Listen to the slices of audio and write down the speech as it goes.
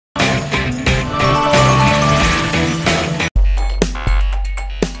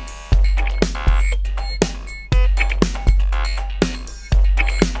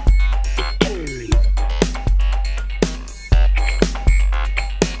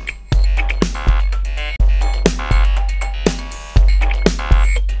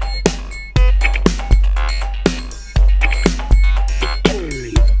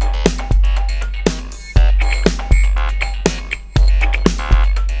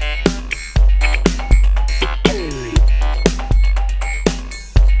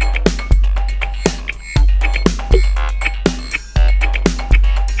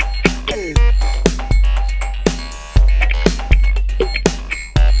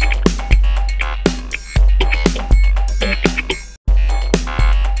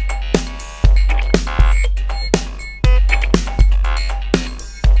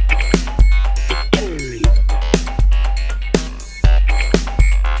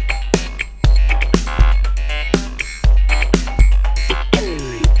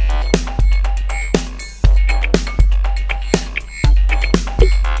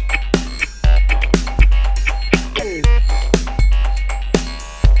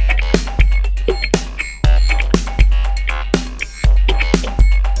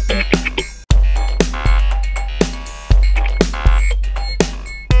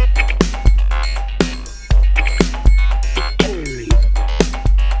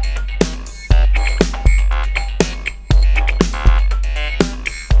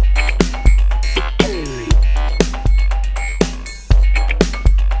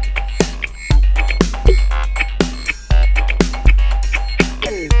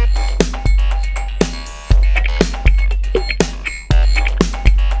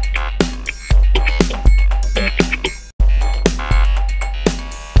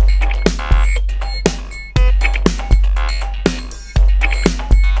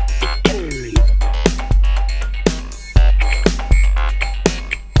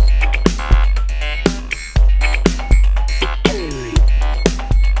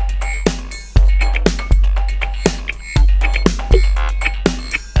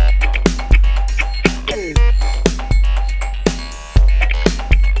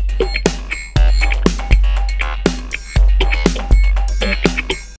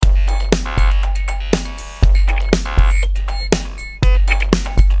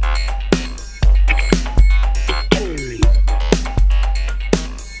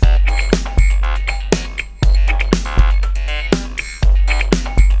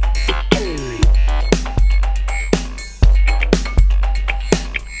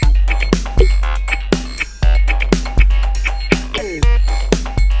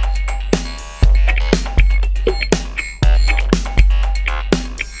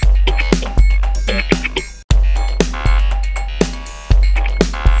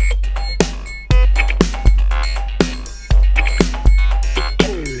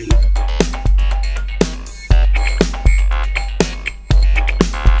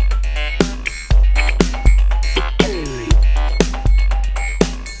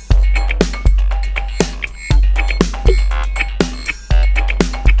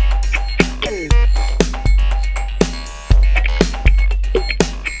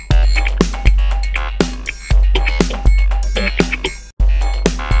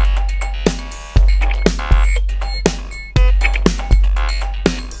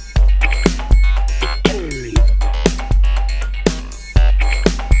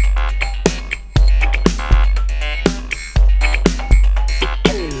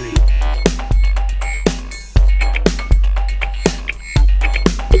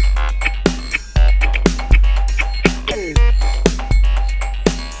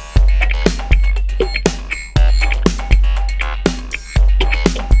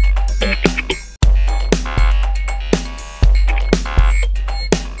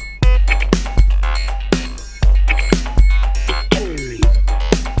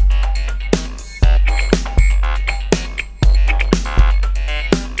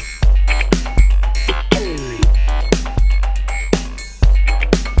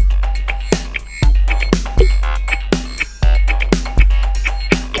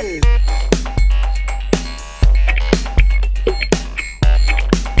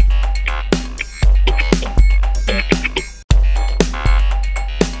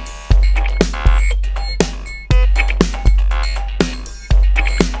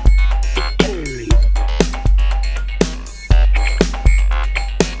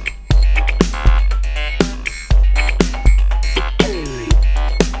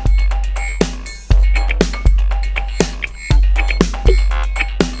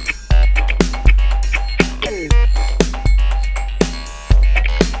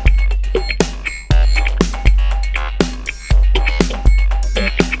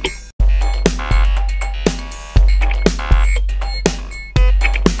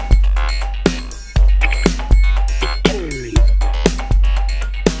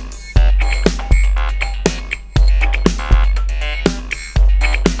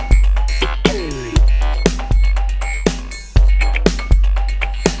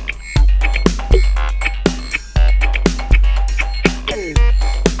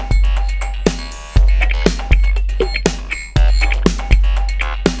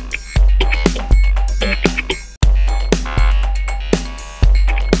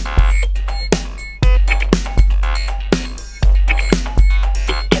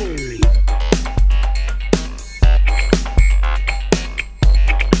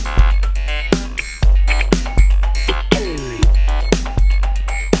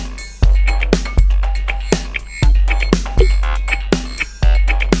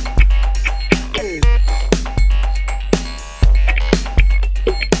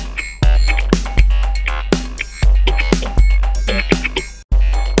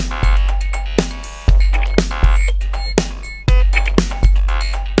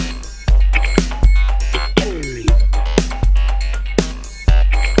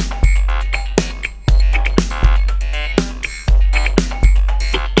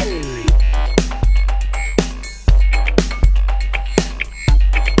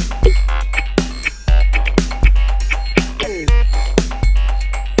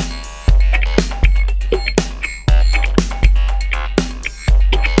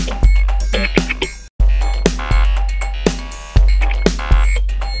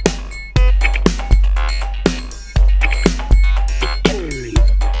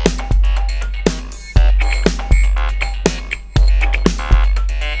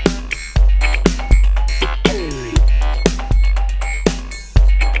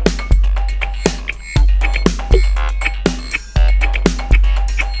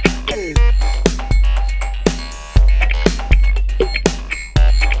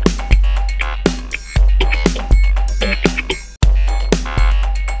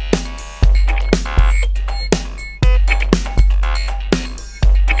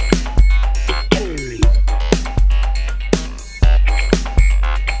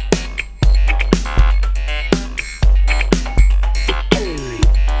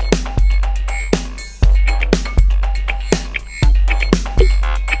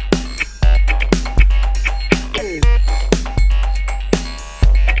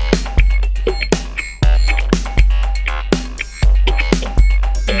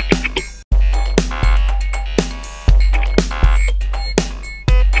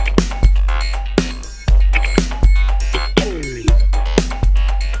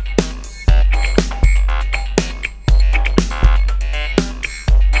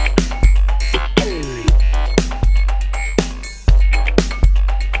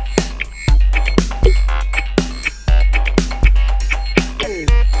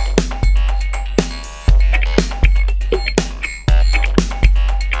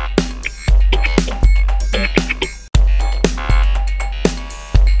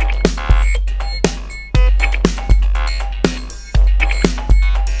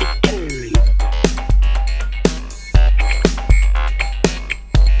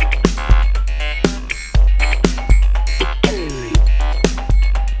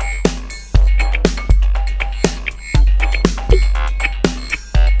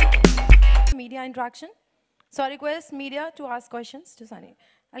attraction. So I request media to ask questions to Sunny.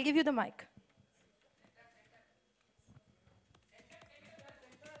 I'll give you the mic.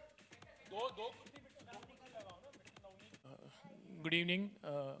 Good evening.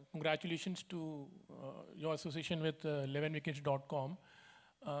 Congratulations to your association with 11wickets.com.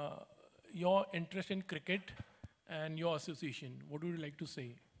 Your interest in cricket and your association, what would you like to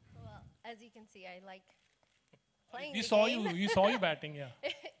say? Well, as you can see, I like playing We the saw game. we saw you batting, yeah.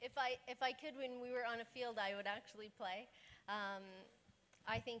 If I could, when we were on a field, I would actually play.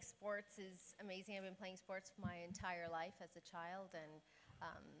 I think sports is amazing. I've been playing sports my entire life as a child, and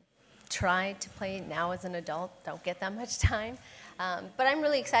try to play now as an adult. Don't get that much time. But I'm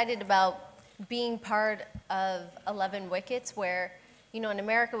really excited about being part of 11 Wickets, where, you know, in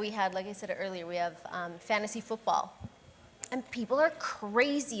America we had, like I said earlier, we have fantasy football. And people are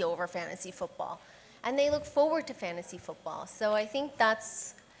crazy over fantasy football. And they look forward to fantasy football. So I think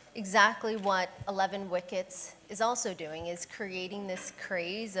that's exactly what 11 Wickets is also doing, is creating this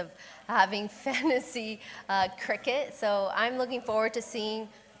craze of having fantasy cricket. So I'm looking forward to seeing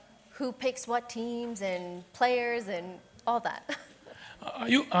who picks what teams and players and all that.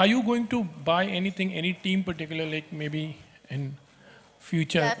 Are you going to buy anything, any team particular, like maybe in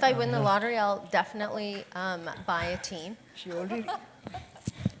future? Yeah, if I win the lottery, I'll definitely buy a team.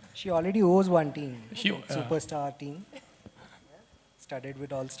 She already owes one team, She- superstar team, studded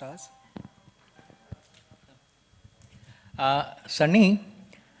with all stars. Sunny,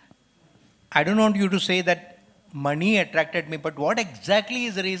 I don't want you to say that money attracted me, but what exactly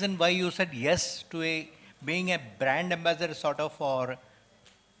is the reason why you said yes to being a brand ambassador sort of for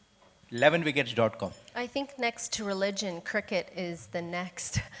 11wickets.com? I think next to religion, cricket is the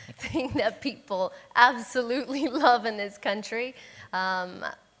next thing that people absolutely love in this country.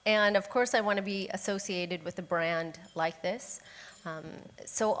 And of course, I want to be associated with a brand like this.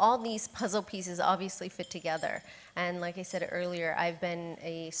 So all these puzzle pieces obviously fit together. And like I said earlier, I've been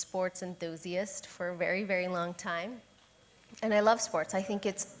a sports enthusiast for a very, very long time. And I love sports. I think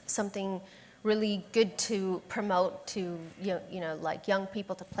it's something really good to promote to, like young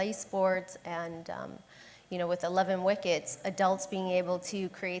people to play sports. And, with 11 Wickets, adults being able to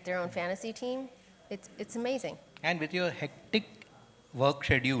create their own fantasy team, it's amazing. And with your hectic work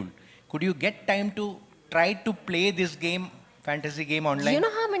schedule, could you get time to try to play this game, fantasy game online? Do you know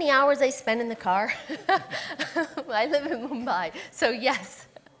how many hours I spend in the car? I live in Mumbai, so yes.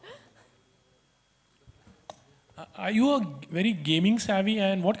 Are you a very gaming savvy,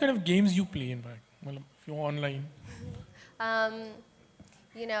 and what kind of games you play in fact? Well, if you're online.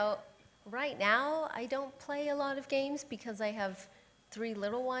 Right now I don't play a lot of games because I have 3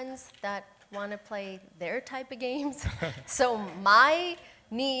 little ones that want to play their type of games. So my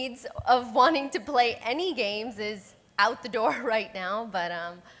needs of wanting to play any games is out the door right now, but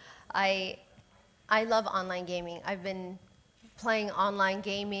I love online gaming. I've been playing online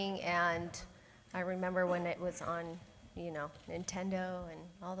gaming, and I remember when it was on, Nintendo and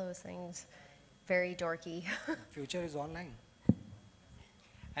all those things. Very dorky. Future is online.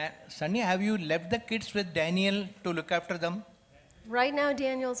 Sunny, have you left the kids with Daniel to look after them? Right now,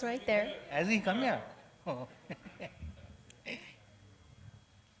 Daniel's right there. Has he come here? Oh.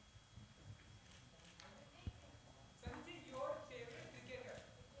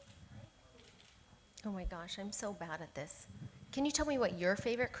 Oh my gosh, I'm so bad at this. Can you tell me what your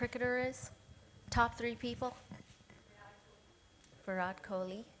favorite cricketer is? Top 3 people? Virat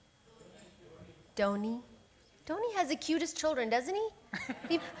Kohli. Dhoni. Dhoni has the cutest children, doesn't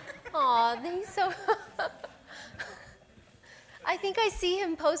he? Aw, he's so... I think I see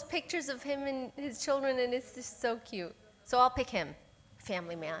him post pictures of him and his children, and it's just so cute. So I'll pick him.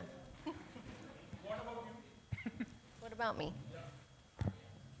 Family man. What about me?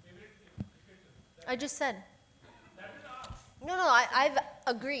 I just said. No, I've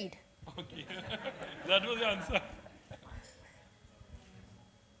agreed. Okay. That was the answer.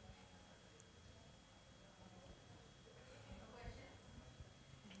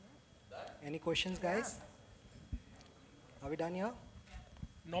 Any questions, guys? Are we done here?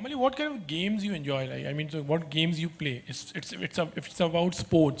 Normally, what kind of games you enjoy? Like, I mean, so what games you play? If it's about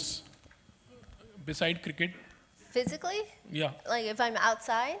sports, beside cricket. Physically? Yeah. Like if I'm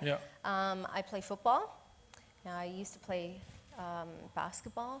outside? Yeah. I play football. Now, I used to play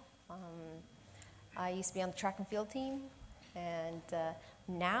basketball. I used to be on the track and field team. And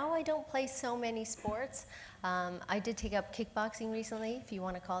now I don't play so many sports. I did take up kickboxing recently, if you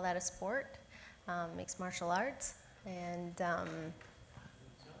want to call that a sport. Mixed martial arts. And I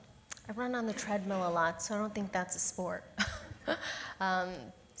run on the treadmill a lot, so I don't think that's a sport.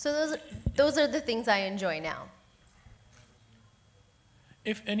 So those are the things I enjoy now.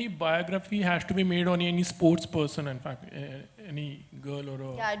 If any biography has to be made on any sports person, in fact, any girl or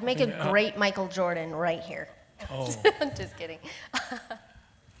a... Yeah, I'd make a great Michael Jordan right here. Oh. Just kidding.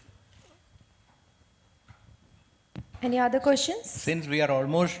 Any other questions? Since we are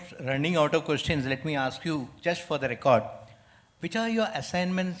almost running out of questions, let me ask you, just for the record, which are your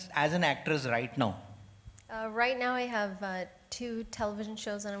assignments as an actress right now? Right now I have 2 television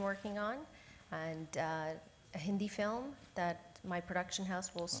shows that I'm working on, and a Hindi film that my production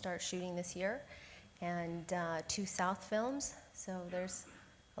house will start shooting this year, and 2 South films. So there's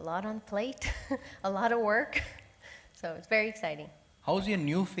a lot on the plate, a lot of work. So it's very exciting. How's your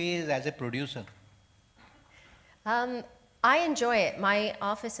new phase as a producer? I enjoy it. My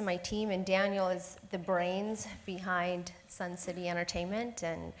office and my team, and Daniel is the brains behind Sun City Entertainment,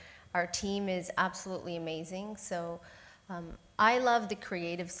 and our team is absolutely amazing. So I love the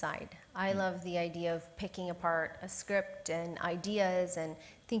creative side. I love the idea of picking apart a script and ideas and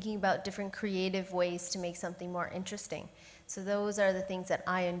thinking about different creative ways to make something more interesting. So those are the things that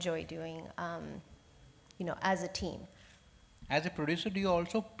I enjoy doing, as a team. As a producer, do you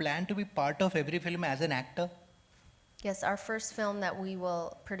also plan to be part of every film as an actor? Yes, our first film that we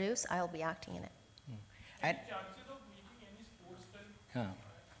will produce, I'll be acting in it. And, Chances of making any sports film huh.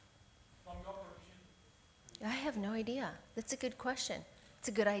 from your production? I have no idea. That's a good question. It's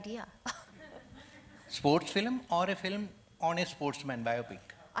a good idea. Sports film or a film on a sportsman biopic?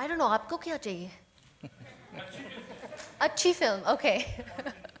 I don't know. आपको क्या चाहिए? अच्छी film. Okay.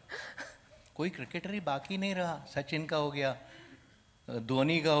 कोई cricketer ही बाकी नहीं रहा. सचिन का हो गया,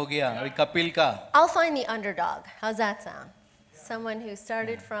 धोनी का हो गया, अभी कपिल का. I'll find the underdog. How's that sound? Someone who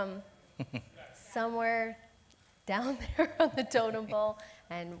started from somewhere down there on the totem pole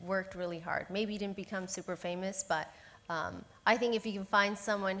and worked really hard. Maybe didn't become super famous, but I think if you can find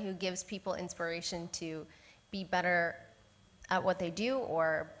someone who gives people inspiration to be better at what they do,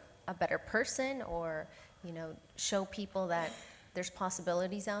 or a better person, or show people that there's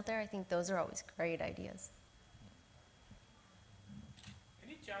possibilities out there, I think those are always great ideas.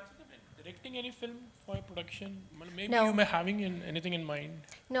 Any chances of directing any film for a production? Maybe No. you may having anything in mind.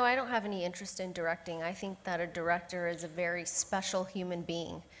 No, I don't have any interest in directing. I think that a director is a very special human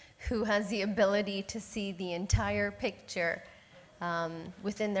being who has the ability to see the entire picture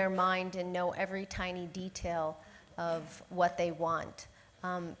within their mind and know every tiny detail of what they want.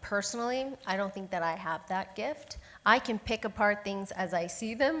 Personally, I don't think that I have that gift. I can pick apart things as I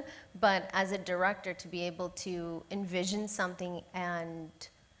see them, but as a director, to be able to envision something and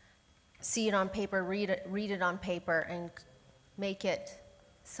see it on paper, read it on paper, and make it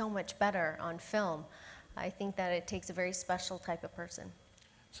so much better on film, I think that it takes a very special type of person.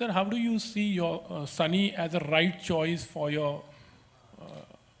 Sir, how do you see your Sunny as a right choice for your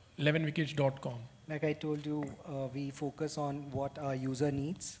 11wickets.com? Like I told you, we focus on what our user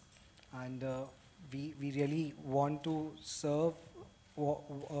needs, and we really want to serve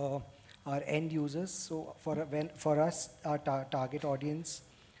our end users. So for us, our target audience,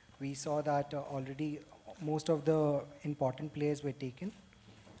 we saw that already most of the important players were taken,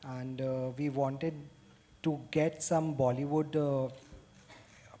 and we wanted to get some Bollywood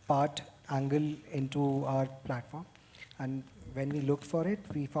part angle into our platform. And when we looked for it,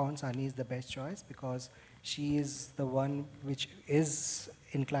 we found Sunny is the best choice because she is the one which is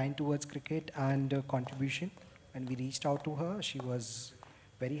inclined towards cricket and contribution. When we reached out to her, she was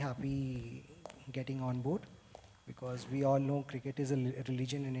very happy getting on board, because we all know cricket is a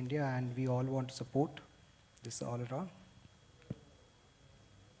religion in India and we all want to support this all around.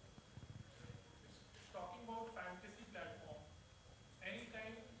 Talking about fantasy platform,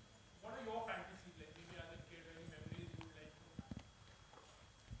 anytime, what are your fantasies like? Maybe as a kid, any memories you would like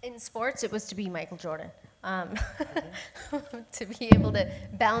to? In sports, it was to be Michael Jordan. To be able to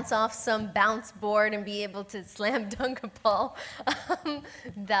bounce off some bounce board and be able to slam dunk a ball,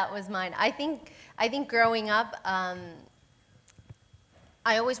 that was mine. I think growing up, I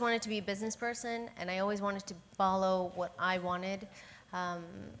always wanted to be a business person, and I always wanted to follow what I wanted.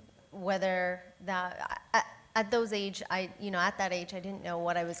 Whether that at those age, at that age, I didn't know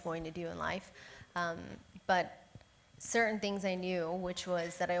what I was going to do in life, but certain things I knew, which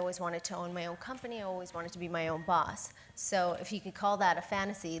was that I always wanted to own my own company. I always wanted to be my own boss. So if you could call that a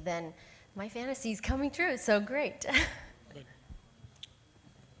fantasy, then my fantasy is coming true. So great.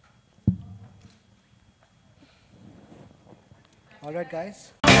 All right,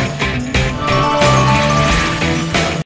 guys.